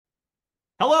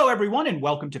Hello, everyone, and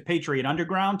welcome to Patriot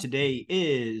Underground. Today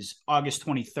is August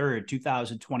 23rd,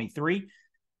 2023.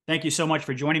 Thank you so much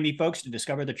for joining me, folks, to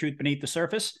discover the truth beneath the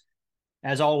surface.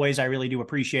 As always, I really do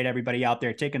appreciate everybody out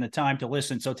there taking the time to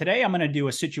listen. So today I'm going to do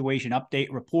a situation update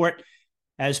report.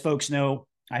 As folks know,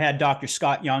 I had Dr.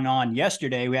 Scott Young on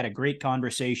yesterday. We had a great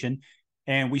conversation,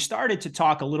 and we started to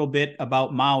talk a little bit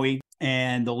about Maui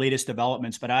and the latest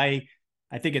developments. But I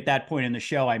think at that point in the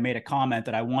show, I made a comment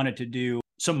that I wanted to do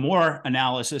some more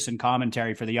analysis and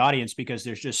commentary for the audience because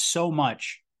there's just so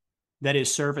much that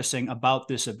is surfacing about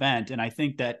this event. And I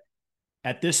think that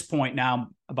at this point now,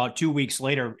 about 2 weeks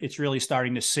later, it's really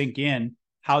starting to sink in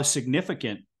how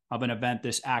significant of an event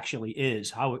this actually is,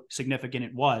 how significant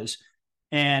it was.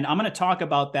 And I'm going to talk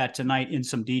about that tonight in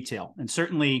some detail. And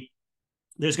certainly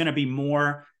there's going to be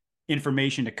more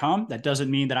information to come. That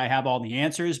doesn't mean that I have all the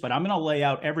answers, but I'm going to lay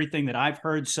out everything that I've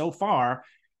heard so far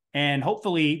and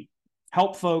hopefully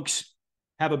help folks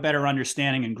have a better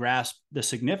understanding and grasp the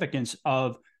significance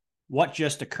of what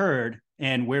just occurred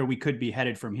and where we could be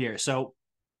headed from here. So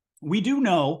we do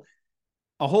know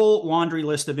a whole laundry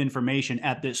list of information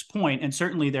at this point, and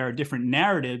certainly there are different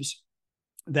narratives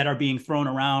that are being thrown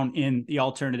around in the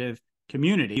alternative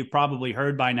community. You've probably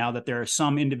heard by now that there are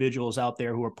some individuals out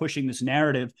there who are pushing this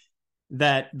narrative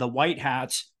that the white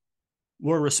hats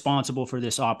were responsible for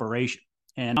this operation.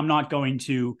 And I'm not going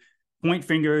to point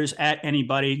fingers at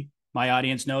anybody. My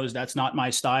audience knows that's not my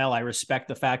style. I respect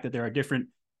the fact that there are different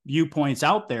viewpoints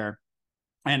out there,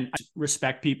 and I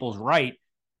respect people's right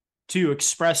to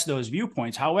express those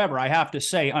viewpoints. However, I have to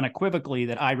say unequivocally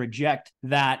that I reject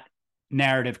that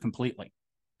narrative completely.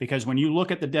 Because when you look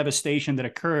at the devastation that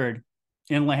occurred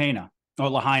in Lahaina,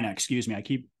 excuse me, I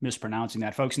keep mispronouncing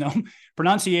that. Folks know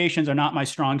pronunciations are not my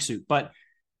strong suit. But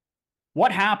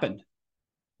what happened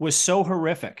was so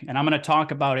horrific, and I'm going to talk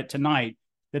about it tonight,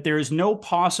 that there is no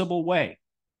possible way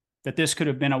that this could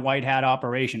have been a white hat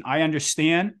operation. I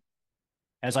understand,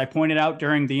 as I pointed out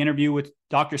during the interview with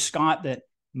Dr. Scott, that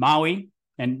Maui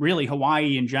and really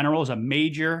Hawaii in general is a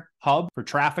major hub for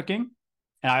trafficking.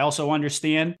 And I also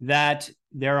understand that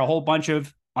there are a whole bunch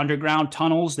of underground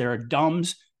tunnels, there are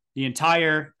dams, the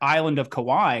entire island of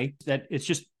Kauai, that it's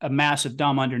just a massive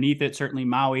dam underneath it. Certainly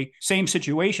Maui, same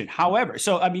situation. However,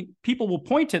 people will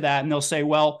point to that and they'll say,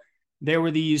 well, there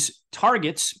were these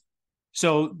targets,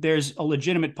 so there's a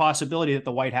legitimate possibility that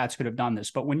the white hats could have done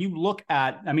this. But when you look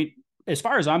at, as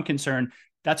far as I'm concerned,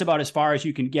 that's about as far as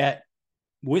you can get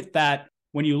with that.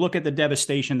 When you look at the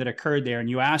devastation that occurred there and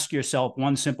you ask yourself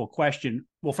one simple question,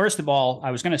 well, first of all,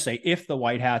 I was going to say, if the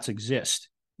white hats exist,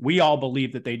 we all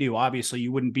believe that they do. Obviously,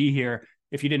 you wouldn't be here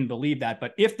if you didn't believe that.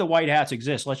 But if the white hats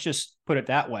exist, let's just put it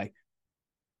that way,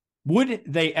 would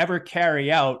they ever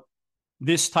carry out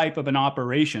this type of an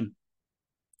operation,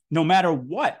 no matter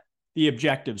what the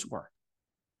objectives were?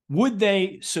 Would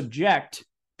they subject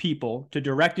people to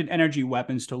directed energy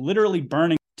weapons, to literally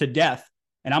burning to death?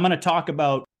 And I'm going to talk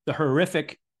about the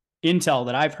horrific intel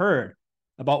that I've heard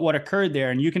about what occurred there,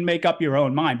 and you can make up your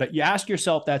own mind. But you ask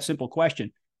yourself that simple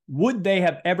question: would they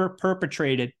have ever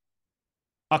perpetrated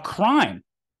a crime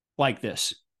like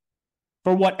this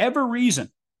for whatever reason?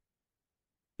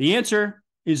 The answer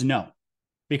is no,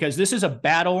 because this is a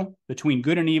battle between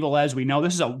good and evil. As we know,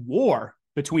 this is a war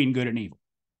between good and evil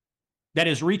that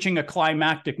is reaching a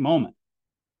climactic moment.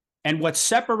 And what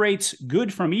separates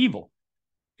good from evil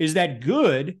is that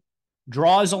good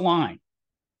draws a line,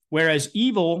 whereas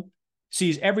evil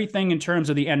sees everything in terms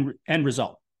of the end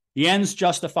result. The ends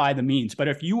justify the means. But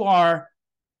if you are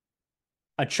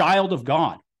a child of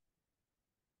God,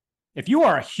 if you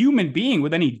are a human being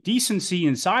with any decency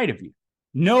inside of you,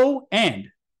 no end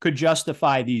could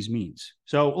justify these means.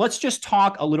 So let's just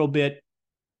talk a little bit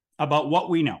about what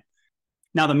we know.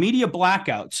 Now, the media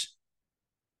blackouts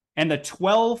and the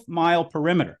 12-mile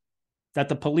perimeter that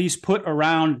the police put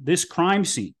around this crime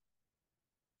scene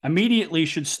immediately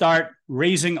should start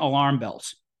raising alarm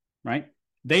bells, right?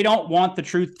 They don't want the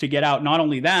truth to get out. Not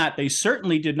only that, they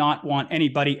certainly did not want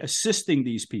anybody assisting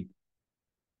these people.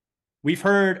 We've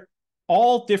heard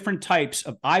all different types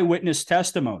of eyewitness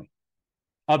testimony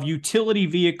of utility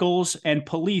vehicles and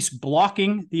police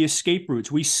blocking the escape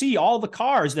routes. We see all the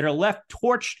cars that are left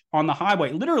torched on the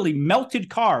highway, literally melted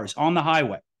cars on the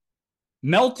highway,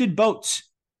 melted boats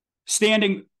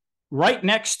standing right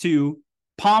next to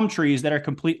palm trees that are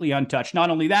completely untouched. Not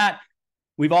only that,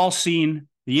 we've all seen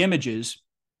the images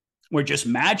where just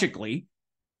magically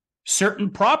certain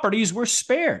properties were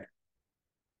spared.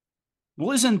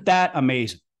 Well, isn't that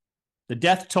amazing? The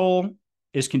death toll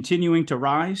is continuing to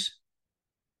rise.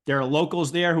 There are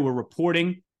locals there who are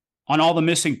reporting on all the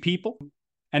missing people.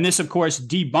 And this, of course,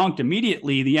 debunked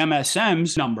immediately the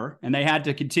MSM's number, and they had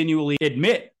to continually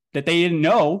admit that they didn't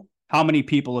know how many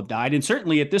people have died. And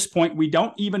certainly at this point, we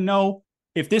don't even know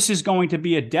if this is going to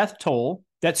be a death toll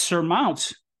that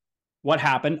surmounts what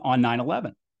happened on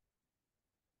 9/11.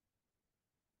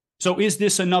 So is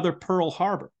this another Pearl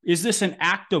Harbor? Is this an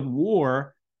act of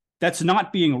war that's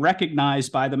not being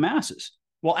recognized by the masses?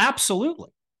 Well, absolutely.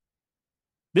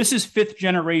 This is fifth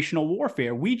generational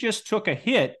warfare. We just took a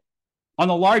hit on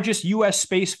the largest U.S.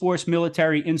 Space Force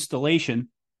military installation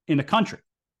in the country.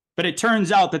 But it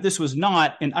turns out that this was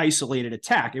not an isolated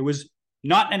attack. It was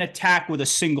not an attack with a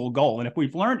single goal. And if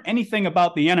we've learned anything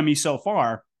about the enemy so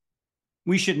far,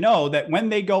 we should know that when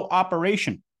they go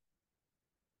operation,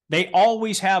 they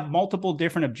always have multiple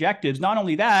different objectives. Not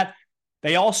only that,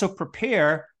 they also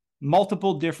prepare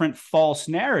multiple different false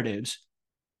narratives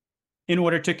in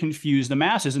order to confuse the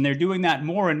masses. And they're doing that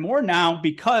more and more now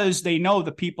because they know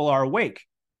the people are awake.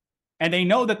 And they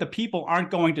know that the people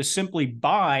aren't going to simply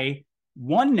buy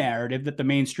one narrative that the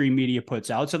mainstream media puts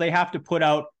out. So they have to put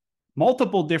out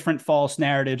multiple different false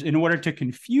narratives in order to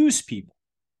confuse people.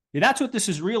 And that's what this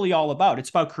is really all about. It's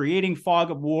about creating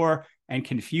fog of war and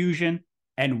confusion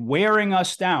and wearing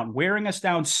us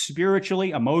down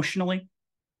spiritually, emotionally,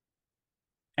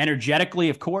 energetically,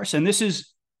 of course. And this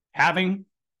is having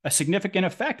a significant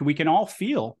effect. We can all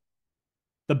feel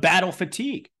the battle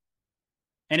fatigue.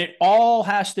 And it all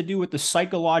has to do with the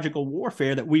psychological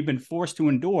warfare that we've been forced to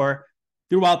endure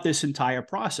throughout this entire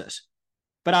process.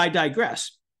 But I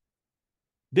digress.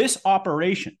 This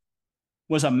operation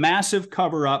was a massive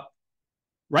cover-up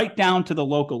right down to the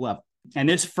local level. And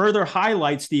this further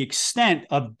highlights the extent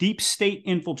of deep state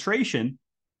infiltration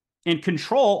and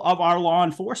control of our law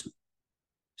enforcement,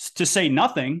 to say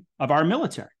nothing of our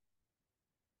military.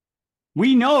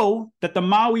 We know that the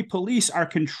Maui police are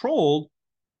controlled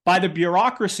by the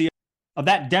bureaucracy of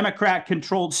that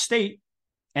Democrat-controlled state,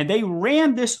 and they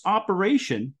ran this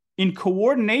operation in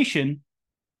coordination,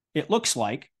 it looks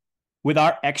like, with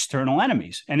our external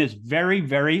enemies. And it's very,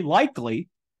 very likely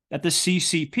that the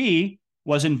CCP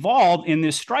was involved in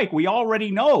this strike. We already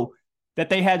know that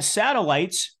they had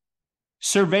satellites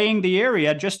surveying the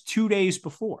area just 2 days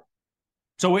before.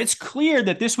 So it's clear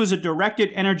that this was a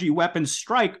directed energy weapons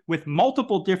strike with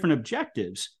multiple different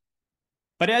objectives.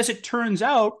 But as it turns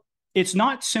out, it's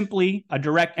not simply a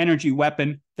direct energy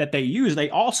weapon that they used. They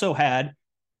also had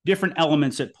different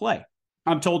elements at play.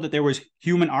 I'm told that there was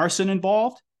human arson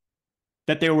involved,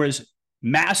 that there was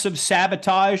massive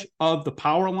sabotage of the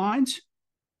power lines,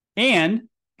 and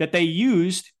that they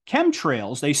used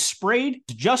chemtrails. They sprayed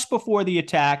just before the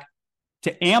attack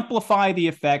to amplify the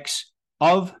effects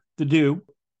of the dew.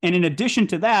 And in addition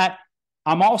to that,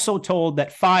 I'm also told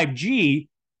that 5G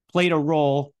played a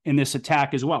role in this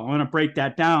attack as well. I'm going to break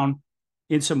that down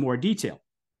in some more detail.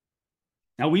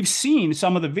 Now, we've seen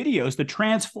some of the videos, the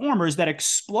transformers that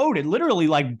exploded literally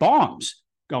like bombs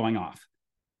going off.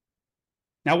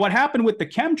 Now, what happened with the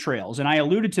chemtrails, and I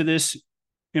alluded to this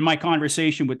in my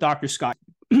conversation with Dr. Scott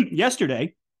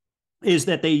yesterday, is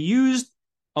that they used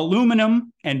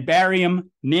aluminum and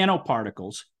barium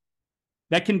nanoparticles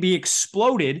that can be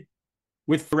exploded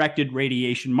with directed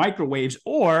radiation microwaves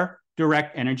or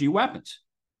direct energy weapons.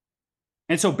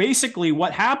 And so basically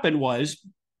what happened was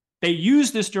they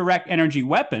used this direct energy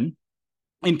weapon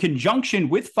in conjunction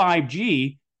with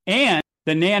 5G and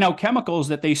the nanochemicals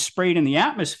that they sprayed in the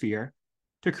atmosphere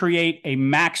to create a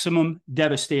maximum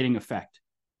devastating effect.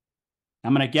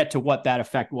 I'm going to get to what that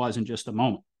effect was in just a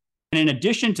moment. And in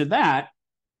addition to that,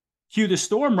 Hugh the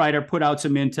Storm Rider put out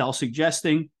some intel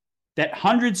suggesting that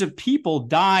hundreds of people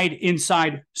died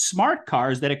inside smart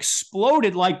cars that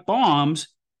exploded like bombs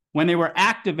when they were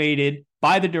activated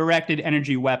by the directed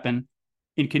energy weapon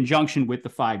in conjunction with the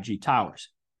 5G towers.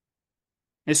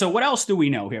 And so what else do we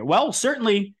know here? Well,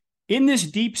 certainly in this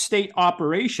deep state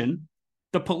operation,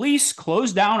 the police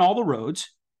closed down all the roads.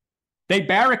 They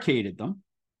barricaded them.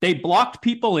 They blocked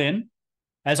people in,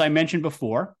 as I mentioned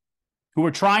before, who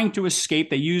were trying to escape.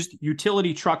 They used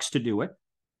utility trucks to do it.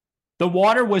 The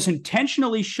water was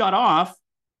intentionally shut off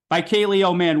by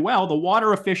Kaleo Manuel, the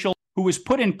water official who was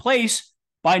put in place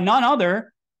by none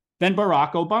other than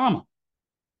Barack Obama.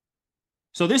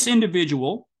 So this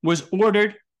individual was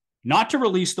ordered not to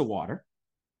release the water.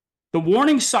 The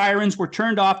warning sirens were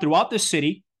turned off throughout the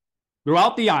city,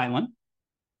 throughout the island.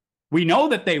 We know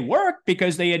that they worked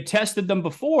because they had tested them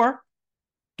before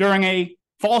during a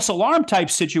false alarm type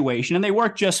situation, and they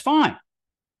worked just fine.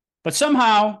 But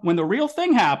somehow, when the real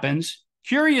thing happens,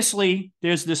 curiously,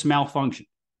 there's this malfunction.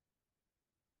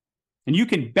 And you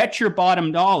can bet your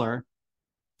bottom dollar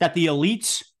that the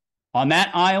elites on that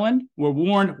island were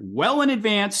warned well in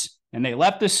advance and they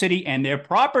left the city, and their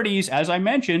properties, as I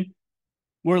mentioned,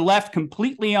 were left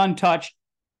completely untouched,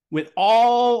 with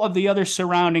all of the other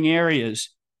surrounding areas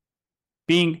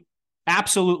being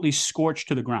absolutely scorched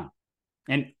to the ground.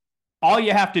 And all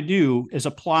you have to do is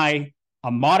apply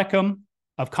a modicum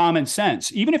of common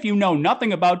sense, even if you know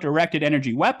nothing about directed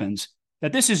energy weapons,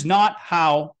 that this is not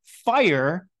how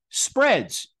fire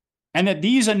spreads, and that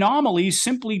these anomalies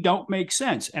simply don't make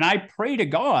sense. And I pray to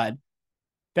God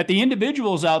that the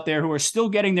individuals out there who are still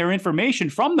getting their information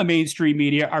from the mainstream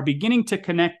media are beginning to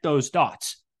connect those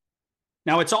dots.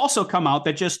 Now, it's also come out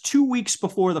that just 2 weeks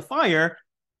before the fire,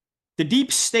 the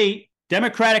deep state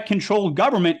Democratic-controlled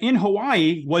government in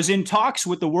Hawaii was in talks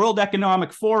with the World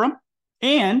Economic Forum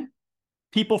and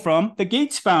people from the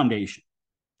Gates Foundation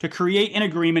to create an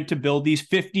agreement to build these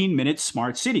 15-minute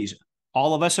smart cities.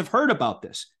 All of us have heard about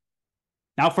this.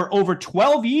 Now, for over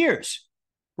 12 years,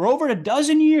 for over a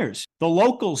dozen years, the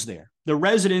locals there, the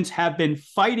residents, have been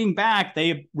fighting back. They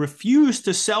have refused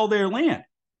to sell their land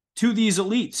to these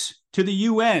elites, to the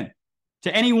UN,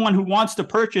 to anyone who wants to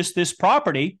purchase this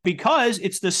property, because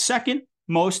it's the second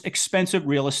most expensive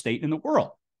real estate in the world.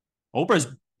 Oprah's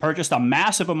purchased a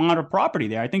massive amount of property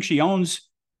there. I think she owns,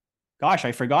 gosh,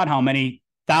 I forgot how many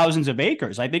thousands of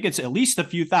acres. I think it's at least a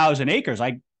few thousand acres.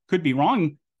 I could be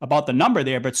wrong about the number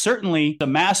there, but certainly a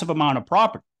massive amount of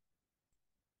property.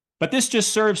 But this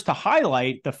just serves to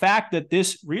highlight the fact that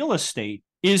this real estate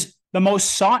is the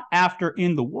most sought after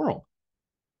in the world.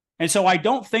 And so I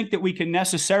don't think that we can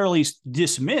necessarily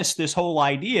dismiss this whole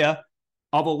idea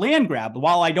of a land grab.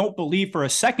 While I don't believe for a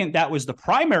second that was the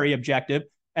primary objective,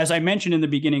 as I mentioned in the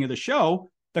beginning of the show,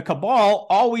 the cabal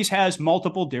always has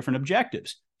multiple different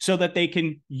objectives so that they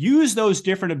can use those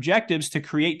different objectives to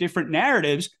create different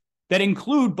narratives that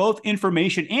include both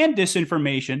information and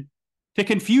disinformation to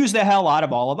confuse the hell out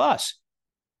of all of us.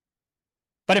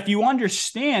 But if you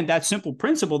understand that simple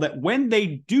principle, that when they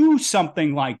do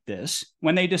something like this,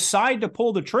 when they decide to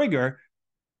pull the trigger,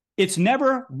 it's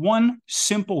never one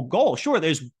simple goal. Sure,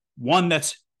 there's one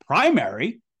that's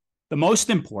primary, the most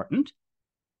important,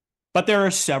 but there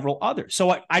are several others.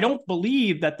 So I don't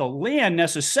believe that the land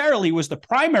necessarily was the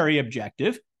primary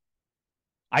objective.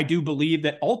 I do believe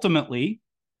that ultimately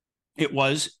it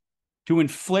was to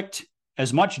inflict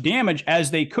as much damage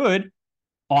as they could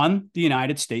on the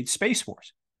United States Space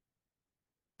Force.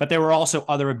 But there were also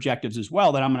other objectives as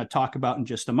well that I'm going to talk about in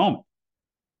just a moment.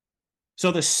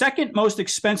 So the second most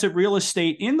expensive real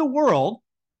estate in the world,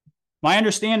 my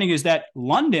understanding is that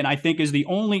London, I think, is the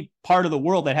only part of the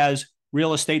world that has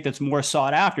real estate that's more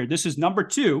sought after. This is number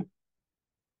 2.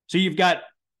 So you've got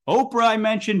Oprah, I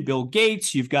mentioned, Bill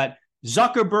Gates, you've got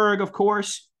Zuckerberg, of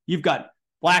course, you've got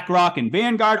BlackRock and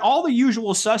Vanguard, all the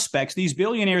usual suspects, these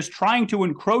billionaires trying to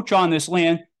encroach on this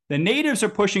land. The natives are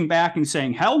pushing back and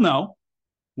saying, hell no,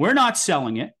 we're not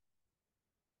selling it.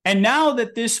 And now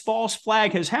that this false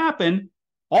flag has happened,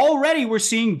 already we're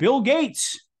seeing Bill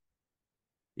Gates,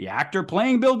 the actor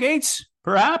playing Bill Gates,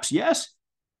 perhaps, yes.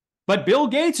 But Bill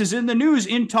Gates is in the news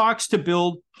in talks to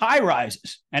build high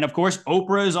rises. And of course,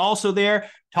 Oprah is also there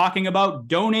talking about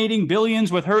donating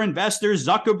billions with her investors.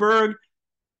 Zuckerberg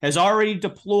has already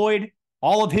deployed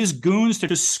all of his goons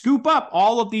to scoop up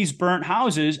all of these burnt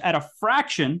houses at a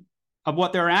fraction of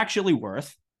what they're actually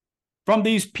worth from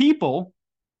these people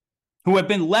who have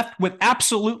been left with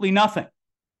absolutely nothing.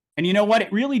 And you know what?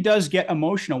 It really does get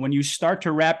emotional when you start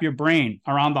to wrap your brain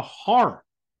around the horror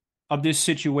of this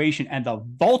situation and the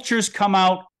vultures come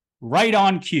out right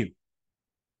on cue.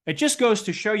 It just goes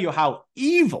to show you how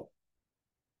evil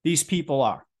these people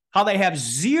are, how they have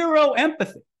zero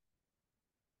empathy.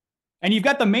 And you've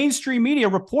got the mainstream media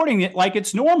reporting it like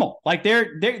it's normal, like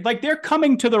they're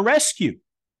coming to the rescue.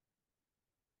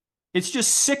 It's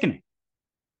just sickening.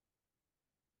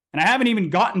 And I haven't even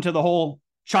gotten to the whole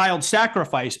child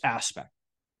sacrifice aspect,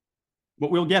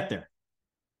 but we'll get there.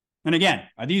 And again,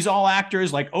 are these all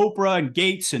actors like Oprah and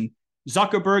Gates and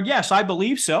Zuckerberg? Yes, I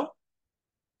believe so.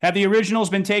 Have the originals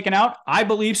been taken out? I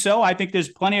believe so. I think there's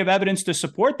plenty of evidence to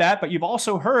support that. But you've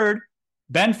also heard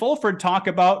Ben Fulford talk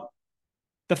about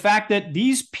the fact that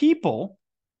these people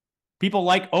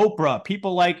like Oprah,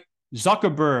 people like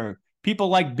Zuckerberg, people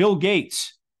like Bill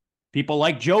Gates, people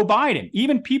like Joe Biden,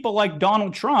 even people like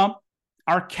Donald Trump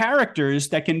are characters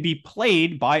that can be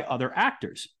played by other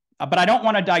actors. But I don't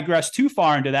want to digress too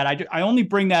far into that. I only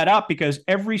bring that up because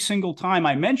every single time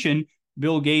I mention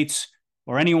Bill Gates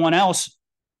or anyone else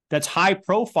that's high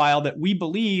profile that we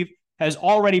believe has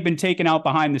already been taken out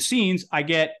behind the scenes, I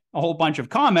get a whole bunch of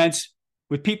comments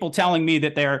with people telling me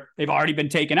that they've already been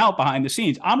taken out behind the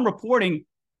scenes. I'm reporting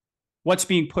what's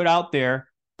being put out there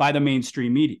by the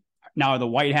mainstream media. Now, are the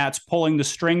white hats pulling the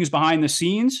strings behind the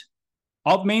scenes?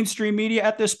 of mainstream media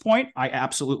at this point? I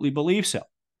absolutely believe so.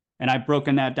 And I've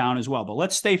broken that down as well. But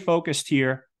let's stay focused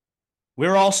here.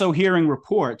 We're also hearing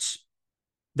reports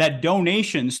that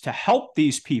donations to help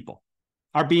these people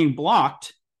are being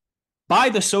blocked by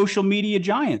the social media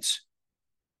giants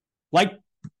like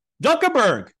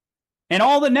Zuckerberg and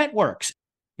all the networks.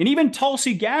 And even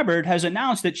Tulsi Gabbard has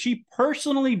announced that she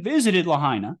personally visited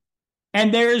Lahaina,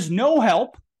 and there is no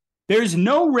help. There's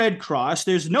no Red Cross.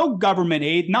 There's no government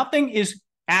aid. Nothing is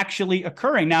actually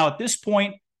occurring. Now, at this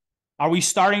point, are we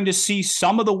starting to see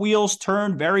some of the wheels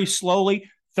turn very slowly?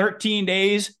 13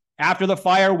 days after the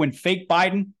fire, when fake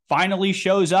Biden finally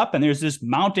shows up and there's this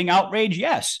mounting outrage?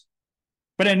 Yes.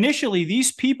 But initially,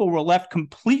 these people were left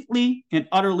completely and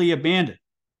utterly abandoned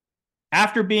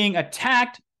after being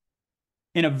attacked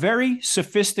in a very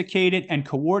sophisticated and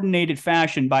coordinated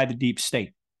fashion by the deep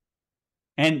state.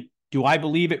 And do I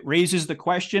believe it raises the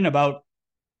question about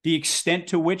the extent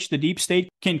to which the deep state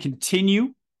can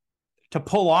continue to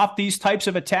pull off these types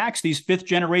of attacks, these fifth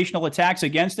generational attacks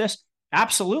against us?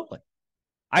 Absolutely.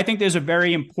 I think there's a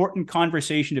very important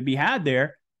conversation to be had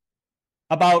there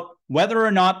about whether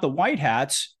or not the White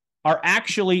Hats are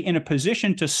actually in a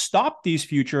position to stop these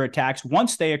future attacks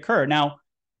once they occur. Now,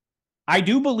 I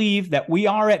do believe that we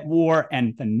are at war,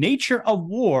 and the nature of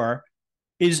war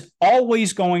is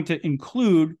always going to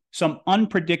include some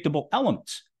unpredictable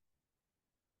elements.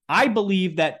 I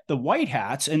believe that the White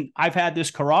Hats, and I've had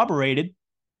this corroborated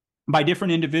by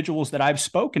different individuals that I've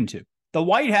spoken to, the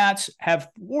White Hats have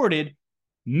thwarted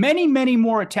many, many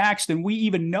more attacks than we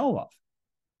even know of.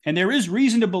 And there is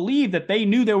reason to believe that they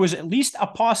knew there was at least a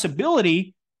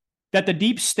possibility that the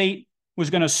deep state was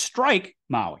going to strike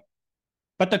Maui.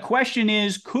 But the question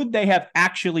is, could they have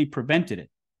actually prevented it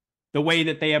the way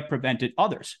that they have prevented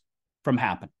others from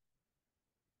happening?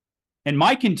 And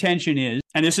my contention is,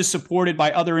 and this is supported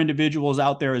by other individuals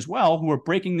out there as well who are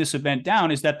breaking this event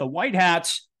down, is that the White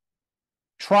Hats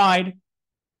tried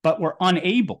but were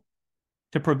unable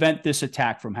to prevent this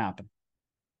attack from happening.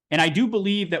 And I do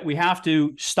believe that we have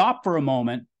to stop for a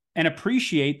moment and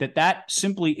appreciate that that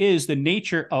simply is the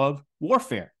nature of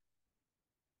warfare.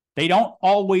 They don't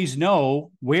always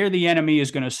know where the enemy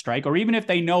is going to strike, or even if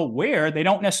they know where, they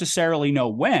don't necessarily know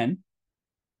when.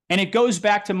 And it goes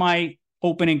back to my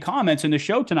opening comments in the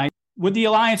show tonight. Would the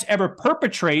alliance ever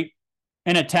perpetrate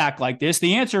an attack like this?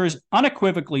 The answer is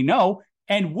unequivocally no.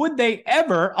 And would they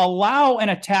ever allow an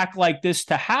attack like this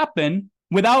to happen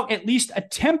without at least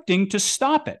attempting to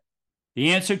stop it?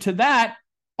 The answer to that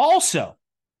also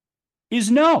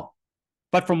is no.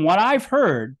 But from what I've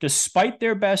heard, despite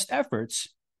their best efforts,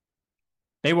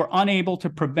 they were unable to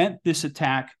prevent this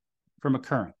attack from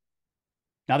occurring.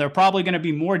 Now, there are probably going to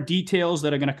be more details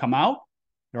that are going to come out.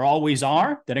 There always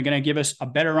are, that are going to give us a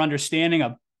better understanding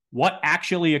of what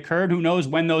actually occurred. Who knows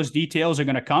when those details are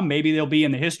going to come? Maybe they'll be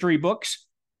in the history books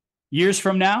years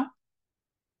from now.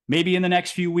 Maybe in the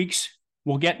next few weeks,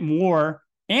 we'll get more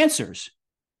answers.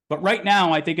 But right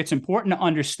now, I think it's important to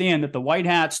understand that the White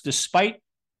Hats, despite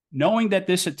knowing that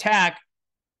this attack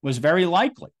was very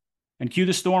likely, and Q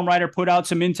the Storm Rider put out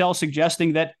some intel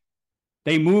suggesting that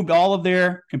they moved all of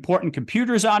their important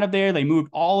computers out of there. They moved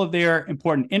all of their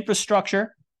important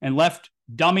infrastructure and left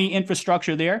dummy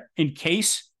infrastructure there in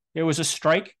case there was a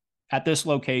strike at this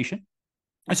location.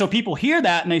 And so people hear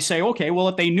that and they say, okay, well,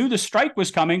 if they knew the strike was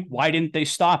coming, why didn't they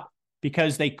stop?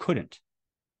 Because they couldn't.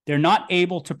 They're not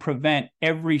able to prevent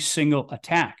every single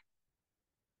attack.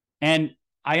 And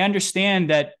I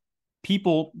understand that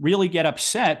people really get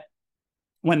upset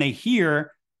when they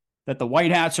hear that the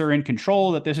White Hats are in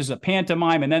control, that this is a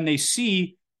pantomime, and then they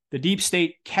see the deep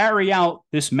state carry out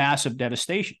this massive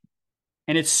devastation.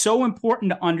 And it's so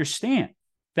important to understand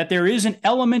that there is an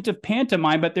element of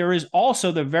pantomime, but there is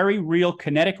also the very real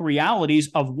kinetic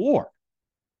realities of war.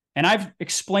 And I've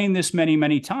explained this many,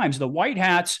 many times. The White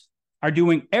Hats are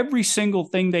doing every single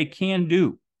thing they can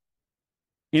do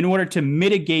in order to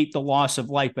mitigate the loss of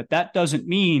life. But that doesn't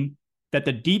mean that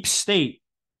the deep state,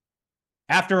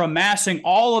 after amassing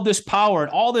all of this power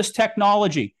and all this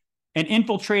technology and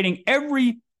infiltrating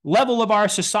every level of our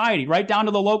society, right down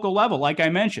to the local level, like I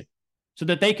mentioned, so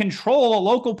that they control a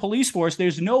local police force,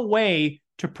 there's no way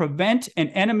to prevent an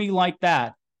enemy like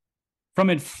that from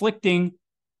inflicting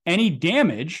any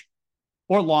damage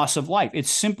or loss of life. It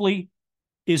simply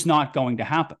is not going to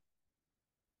happen.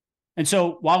 And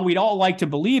so while we'd all like to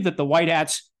believe that the White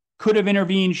Hats could have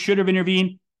intervened, should have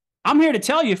intervened, I'm here to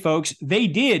tell you, folks, they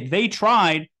did. They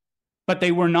tried, but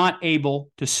they were not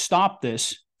able to stop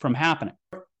this from happening.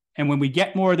 And when we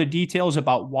get more of the details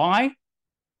about why,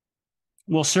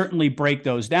 we'll certainly break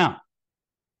those down.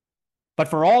 But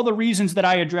for all the reasons that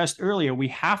I addressed earlier, we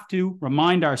have to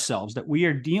remind ourselves that we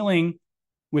are dealing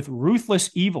with ruthless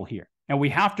evil here. And we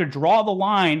have to draw the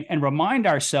line and remind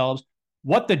ourselves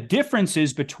what the difference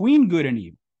is between good and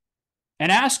evil.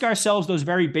 And ask ourselves those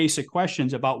very basic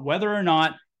questions about whether or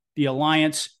not the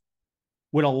alliance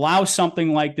would allow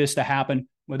something like this to happen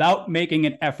without making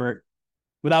an effort,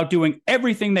 without doing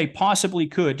everything they possibly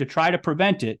could to try to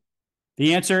prevent it.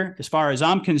 The answer, as far as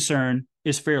I'm concerned,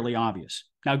 is fairly obvious.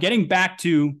 Now, getting back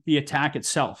to the attack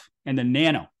itself and the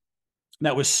nano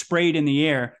that was sprayed in the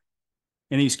air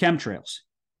in these chemtrails.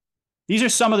 These are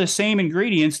some of the same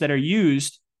ingredients that are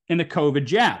used in the COVID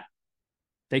jab.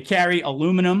 They carry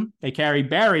aluminum, they carry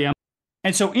barium.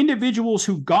 And so individuals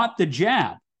who got the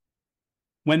jab,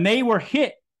 when they were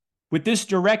hit with this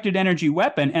directed energy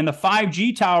weapon and the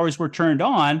 5G towers were turned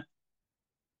on,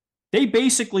 they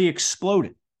basically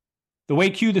exploded. The way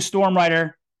Q the Storm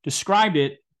Rider described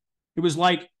it, it was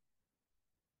like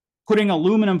putting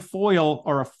aluminum foil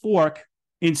or a fork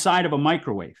inside of a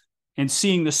microwave and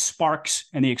seeing the sparks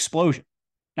and the explosion.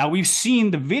 Now, we've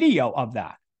seen the video of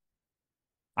that.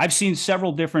 I've seen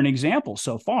several different examples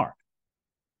so far.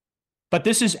 But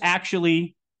this is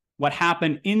actually what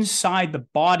happened inside the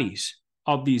bodies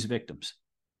of these victims.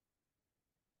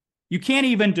 You can't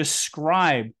even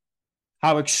describe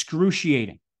how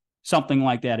excruciating something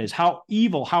like that is, how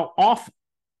evil, how awful.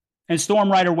 And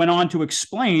Storm Rider went on to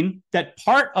explain that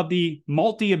part of the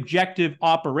multi-objective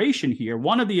operation here,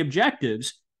 one of the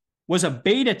objectives was a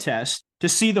beta test to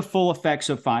see the full effects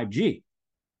of 5G.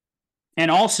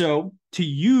 And also to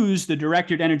use the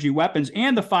directed energy weapons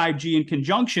and the 5G in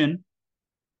conjunction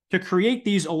to create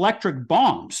these electric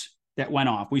bombs that went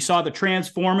off. We saw the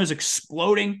transformers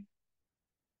exploding.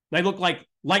 They looked like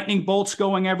lightning bolts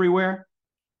going everywhere.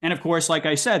 And of course, like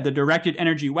I said, the directed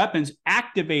energy weapons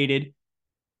activated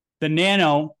the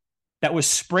nano that was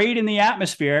sprayed in the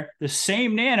atmosphere, the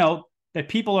same nano that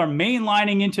people are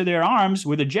mainlining into their arms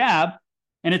with a jab,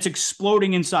 and it's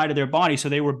exploding inside of their body. So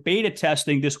they were beta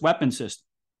testing this weapon system.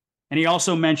 And he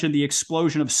also mentioned the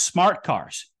explosion of smart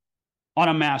cars on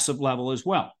a massive level as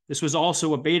well. This was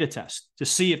also a beta test to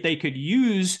see if they could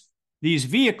use these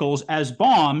vehicles as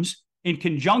bombs in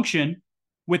conjunction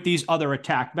with these other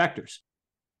attack vectors.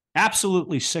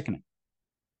 Absolutely sickening.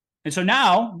 And so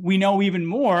now we know even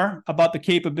more about the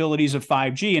capabilities of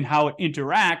 5G and how it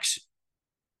interacts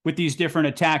with these different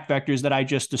attack vectors that I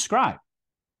just described.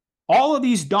 All of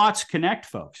these dots connect,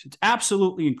 folks. It's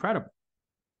absolutely incredible.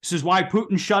 This is why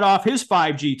Putin shut off his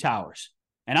 5G towers.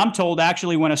 And I'm told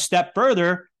actually went a step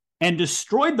further and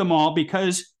destroyed them all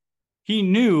because he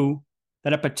knew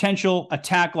that a potential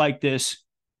attack like this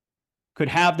could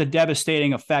have the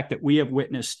devastating effect that we have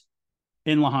witnessed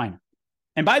in Lahaina.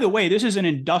 And by the way, this is an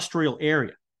industrial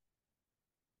area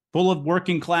full of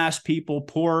working class people,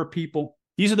 poorer people.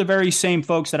 These are the very same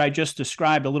folks that I just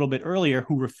described a little bit earlier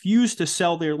who refuse to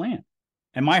sell their land.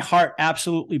 And my heart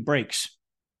absolutely breaks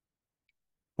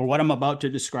for what I'm about to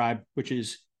describe, which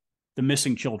is the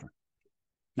missing children.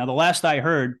 Now, the last I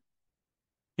heard,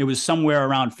 it was somewhere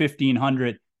around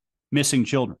 1,500 missing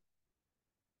children.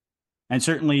 And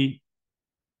certainly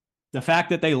the fact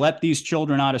that they let these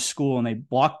children out of school and they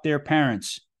blocked their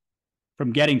parents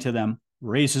from getting to them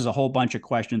raises a whole bunch of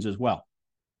questions as well.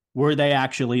 Were they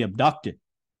actually abducted?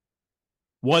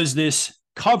 Was this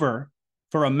cover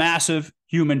for a massive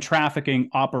human trafficking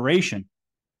operation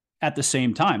at the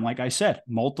same time? Like I said,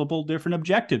 multiple different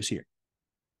objectives here.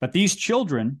 But these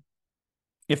children,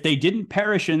 if they didn't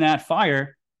perish in that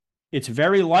fire, it's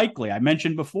very likely, I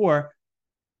mentioned before,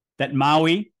 that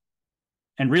Maui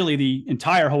and really the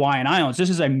entire Hawaiian Islands,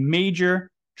 this is a major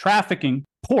trafficking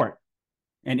port.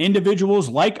 And individuals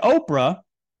like Oprah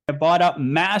have bought up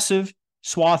massive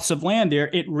swaths of land there.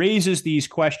 It raises these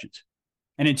questions.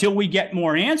 And until we get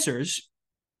more answers,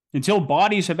 until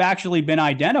bodies have actually been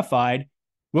identified,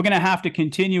 we're going to have to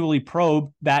continually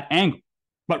probe that angle.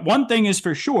 But one thing is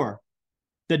for sure,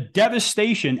 the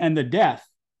devastation and the death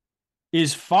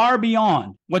is far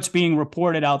beyond what's being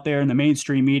reported out there in the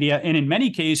mainstream media, and in many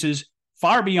cases,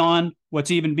 far beyond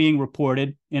what's even being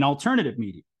reported in alternative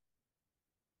media.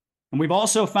 And we've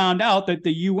also found out that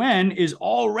the UN is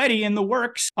already in the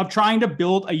works of trying to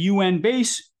build a UN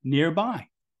base nearby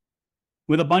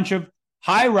with a bunch of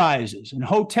high rises and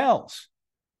hotels.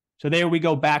 So there we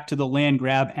go back to the land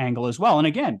grab angle as well. And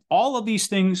again, all of these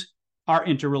things are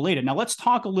interrelated. Now let's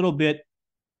talk a little bit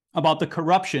about the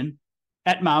corruption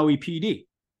at Maui PD.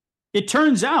 It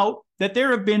turns out that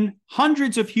there have been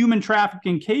hundreds of human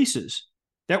trafficking cases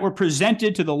that were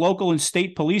presented to the local and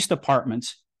state police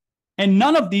departments, and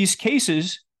none of these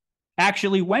cases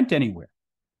actually went anywhere.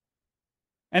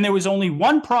 And there was only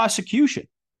one prosecution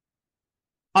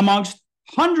amongst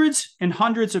hundreds and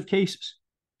hundreds of cases.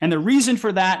 And the reason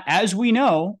for that, as we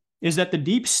know, is that the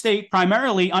deep state,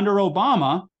 primarily under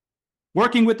Obama,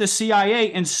 working with the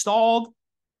CIA, installed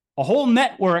a whole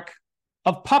network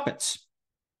of puppets.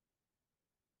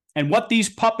 And what these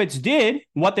puppets did,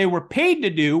 what they were paid to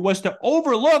do, was to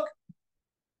overlook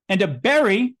and to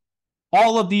bury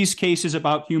all of these cases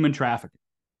about human trafficking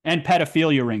and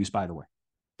pedophilia rings, by the way.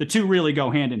 The two really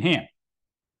go hand in hand,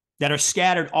 that are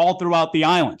scattered all throughout the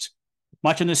islands,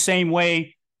 much in the same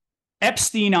way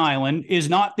Epstein Island is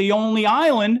not the only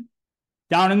island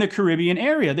down in the Caribbean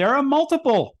area. There are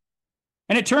multiple.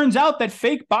 And it turns out that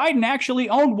fake Biden actually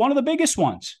owned one of the biggest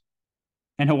ones.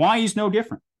 And Hawaii is no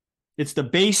different. It's the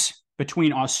base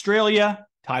between Australia,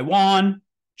 Taiwan,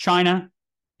 China,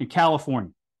 and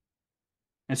California.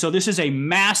 And so this is a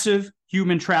massive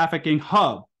human trafficking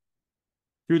hub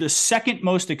through the second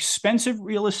most expensive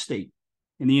real estate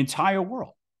in the entire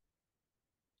world.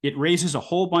 It raises a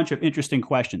whole bunch of interesting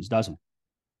questions, doesn't it?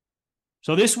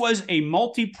 So this was a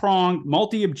multi-pronged,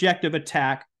 multi-objective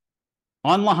attack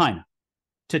on Lahaina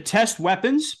to test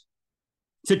weapons,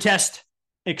 to test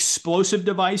explosive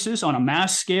devices on a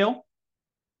mass scale,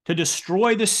 to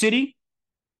destroy the city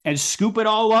and scoop it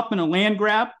all up in a land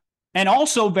grab, and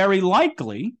also very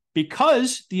likely,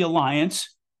 because the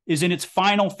alliance is in its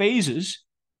final phases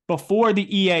before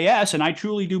the EAS, and I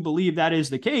truly do believe that is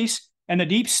the case, and the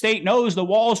deep state knows the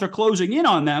walls are closing in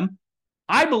on them,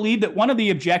 I believe that one of the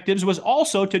objectives was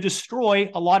also to destroy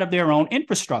a lot of their own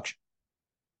infrastructure,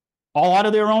 a lot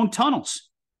of their own tunnels.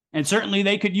 And certainly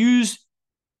they could use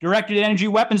directed energy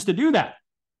weapons to do that,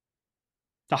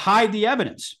 to hide the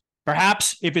evidence.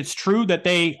 Perhaps if it's true that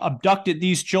they abducted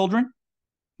these children,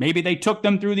 maybe they took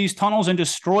them through these tunnels and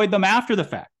destroyed them after the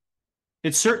fact.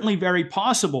 It's certainly very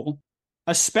possible,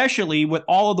 especially with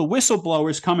all of the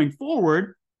whistleblowers coming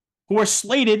forward who are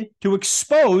slated to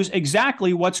expose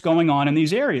exactly what's going on in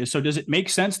these areas. So does it make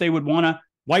sense they would want to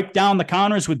wipe down the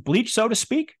counters with bleach, so to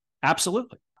speak?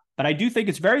 Absolutely. But I do think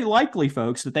it's very likely,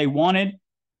 folks, that they wanted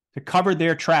to cover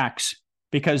their tracks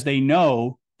because they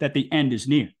know that the end is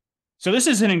near. So this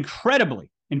is an incredibly,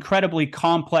 incredibly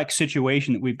complex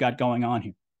situation that we've got going on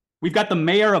here. We've got the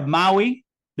mayor of Maui,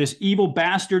 this evil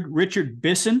bastard, Richard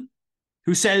Bisson,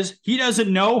 who says he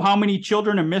doesn't know how many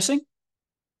children are missing.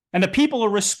 And the people are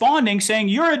responding saying,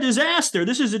 you're a disaster.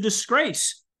 This is a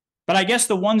disgrace. But I guess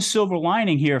the one silver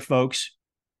lining here, folks,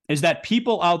 is that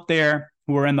people out there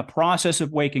who are in the process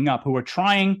of waking up, who are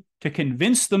trying to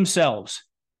convince themselves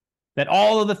that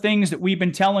all of the things that we've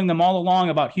been telling them all along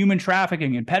about human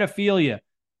trafficking and pedophilia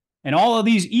and all of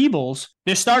these evils,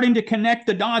 they're starting to connect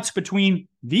the dots between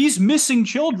these missing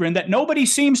children that nobody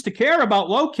seems to care about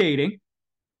locating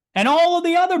and all of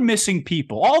the other missing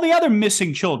people, all the other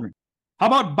missing children. How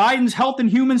about Biden's Health and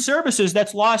Human Services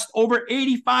that's lost over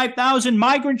 85,000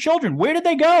 migrant children? Where did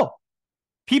they go?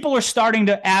 People are starting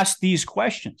to ask these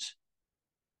questions.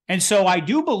 And so I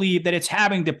do believe that it's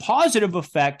having the positive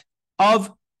effect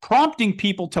of prompting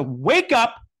people to wake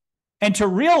up and to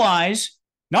realize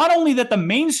not only that the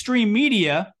mainstream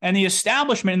media and the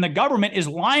establishment and the government is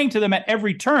lying to them at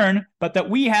every turn, but that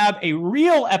we have a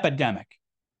real epidemic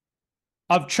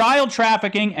of child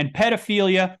trafficking and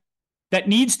pedophilia that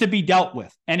needs to be dealt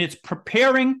with. And it's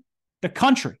preparing the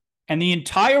country and the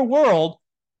entire world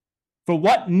for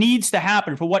what needs to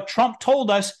happen, for what Trump told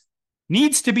us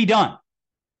needs to be done.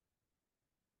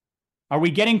 Are we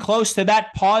getting close to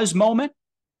that pause moment?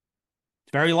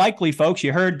 It's very likely, folks.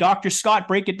 You heard Dr. Scott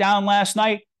break it down last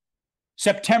night.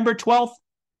 September 12th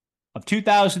of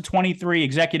 2023,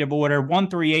 Executive Order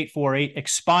 13848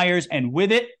 expires, and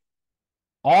with it,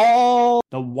 all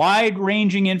the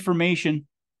wide-ranging information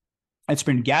that's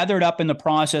been gathered up in the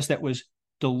process that was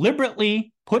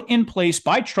deliberately put in place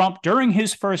by Trump during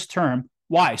his first term.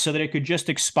 Why? So that it could just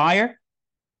expire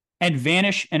and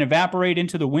vanish and evaporate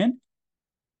into the wind?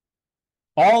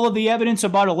 All of the evidence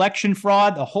about election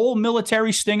fraud, the whole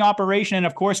military sting operation, and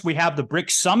of course we have the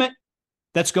BRICS summit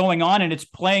that's going on, and it's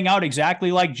playing out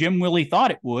exactly like Jim Willey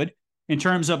thought it would in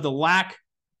terms of the lack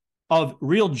of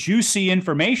real juicy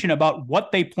information about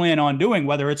what they plan on doing,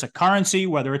 whether it's a currency,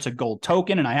 whether it's a gold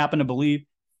token, and I happen to believe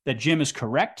that Jim is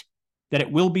correct, that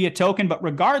it will be a token. But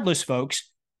regardless,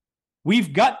 folks,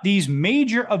 we've got these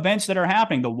major events that are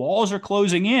happening. The walls are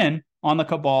closing in on the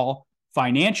cabal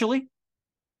financially.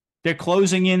 They're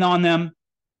closing in on them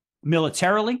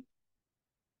militarily.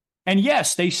 And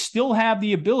yes, they still have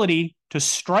the ability to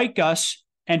strike us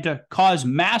and to cause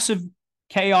massive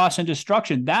chaos and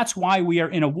destruction. That's why we are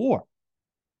in a war.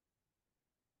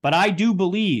 But I do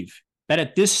believe that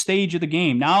at this stage of the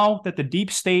game, now that the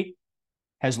deep state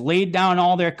has laid down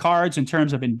all their cards in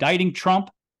terms of indicting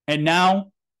Trump, and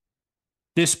now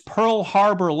this Pearl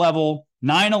Harbor level,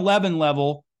 9/11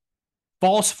 level,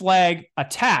 false flag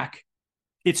attack,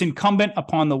 it's incumbent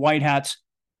upon the White Hats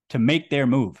to make their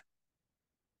move.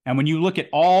 And when you look at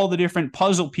all the different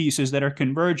puzzle pieces that are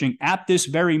converging at this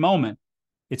very moment,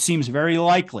 it seems very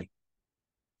likely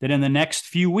that in the next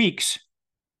few weeks,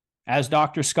 as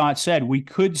Dr. Scott said, we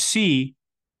could see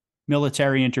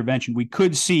military intervention. We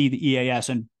could see the EAS.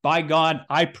 And by God,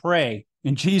 I pray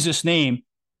in Jesus' name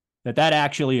that that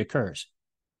actually occurs.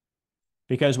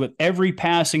 Because with every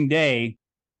passing day,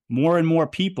 more and more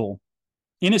people,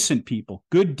 innocent people,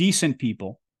 good, decent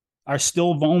people, are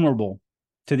still vulnerable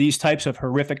to these types of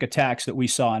horrific attacks that we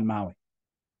saw in Maui.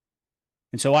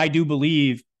 And so I do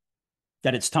believe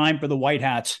that it's time for the White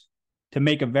Hats to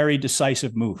make a very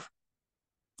decisive move.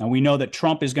 And we know that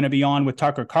Trump is going to be on with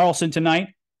Tucker Carlson tonight.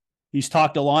 He's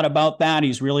talked a lot about that.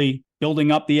 He's really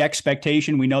building up the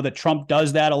expectation. We know that Trump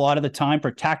does that a lot of the time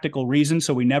for tactical reasons,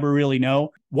 so we never really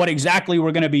know what exactly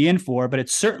we're going to be in for, but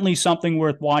it's certainly something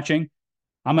worth watching.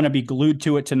 I'm going to be glued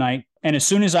to it tonight. And as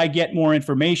soon as I get more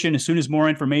information, as soon as more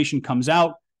information comes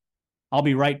out, I'll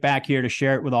be right back here to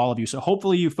share it with all of you. So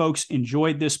hopefully you folks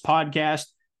enjoyed this podcast.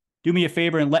 Do me a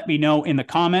favor and let me know in the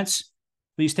comments.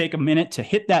 Please take a minute to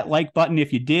hit that like button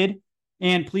if you did.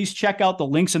 And please check out the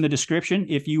links in the description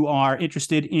if you are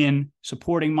interested in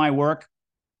supporting my work.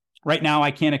 Right now, I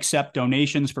can't accept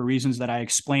donations for reasons that I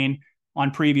explained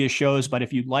on previous shows. But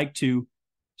if you'd like to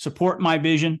support my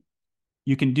vision,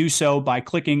 you can do so by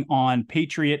clicking on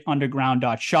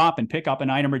patriotunderground.shop and pick up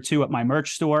an item or two at my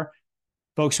merch store.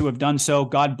 Folks who have done so,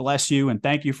 God bless you, and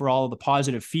thank you for all of the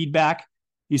positive feedback.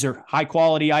 These are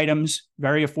high-quality items,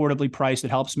 very affordably priced. It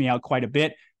helps me out quite a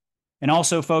bit. And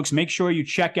also, folks, make sure you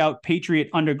check out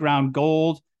Patriot Underground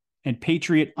Gold and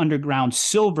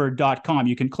patriotundergroundsilver.com.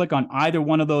 You can click on either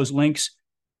one of those links,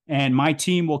 and my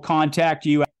team will contact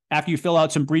you after you fill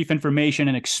out some brief information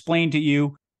and explain to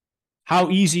you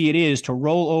how easy it is to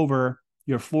roll over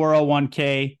your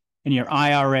 401k and your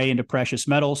IRA into precious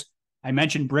metals. I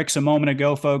mentioned BRICS a moment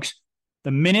ago, folks.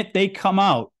 The minute they come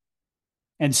out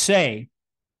and say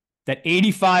that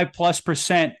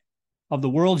 85+% of the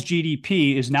world's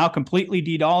GDP is now completely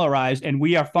de-dollarized and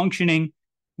we are functioning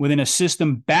within a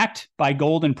system backed by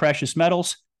gold and precious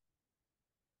metals,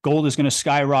 gold is going to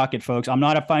skyrocket, folks. I'm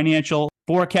not a financial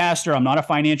forecaster. I'm not a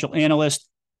financial analyst,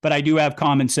 but I do have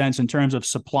common sense in terms of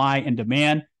supply and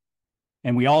demand.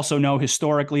 And we also know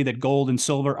historically that gold and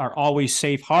silver are always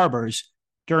safe harbors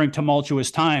during tumultuous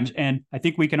times. And I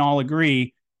think we can all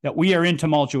agree that we are in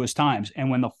tumultuous times. And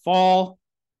when the fall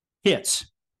hits,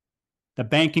 the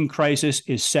banking crisis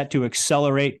is set to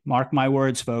accelerate. Mark my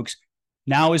words, folks.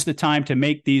 Now is the time to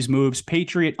make these moves.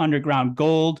 Patriot Underground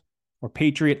Gold or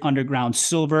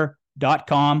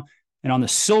patriotundergroundsilver.com. And on the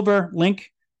silver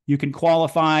link, you can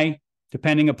qualify,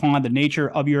 depending upon the nature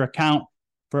of your account,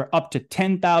 for up to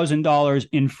 $10,000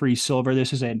 in free silver.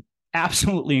 This is an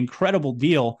absolutely incredible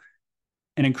deal,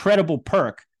 an incredible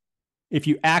perk if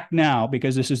you act now,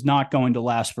 because this is not going to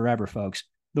last forever, folks.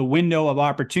 The window of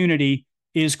opportunity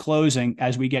is closing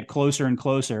as we get closer and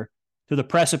closer to the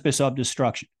precipice of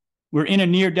destruction. We're in a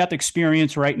near-death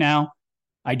experience right now.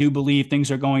 I do believe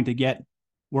things are going to get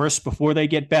worse before they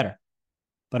get better.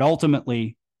 But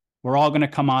ultimately, we're all going to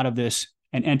come out of this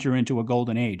and enter into a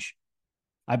golden age.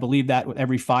 I believe that with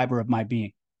every fiber of my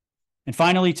being. And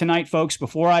finally, tonight, folks,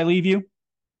 before I leave you,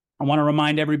 I want to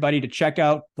remind everybody to check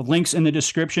out the links in the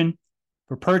description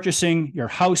for purchasing your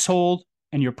household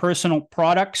and your personal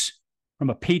products from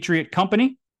a Patriot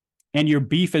company, and your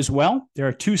beef as well. There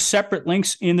are two separate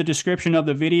links in the description of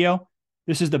the video.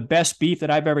 This is the best beef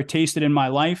that I've ever tasted in my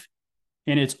life,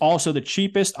 and it's also the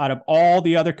cheapest out of all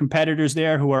the other competitors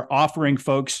there who are offering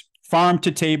folks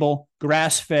farm-to-table,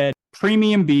 grass-fed,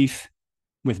 premium beef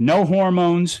with no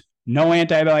hormones, no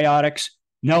antibiotics,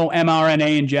 no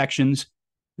mRNA injections.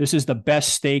 This is the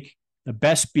best steak, the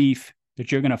best beef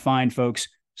that you're going to find, folks.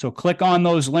 So click on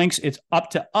those links. It's up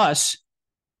to us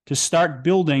to start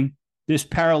building this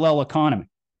parallel economy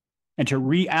and to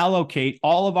reallocate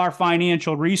all of our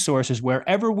financial resources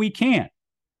wherever we can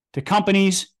to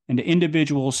companies and to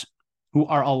individuals who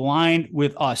are aligned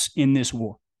with us in this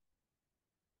war.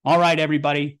 All right,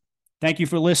 everybody. Thank you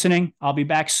for listening. I'll be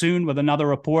back soon with another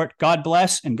report. God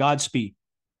bless and Godspeed.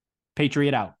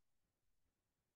 Patriot out.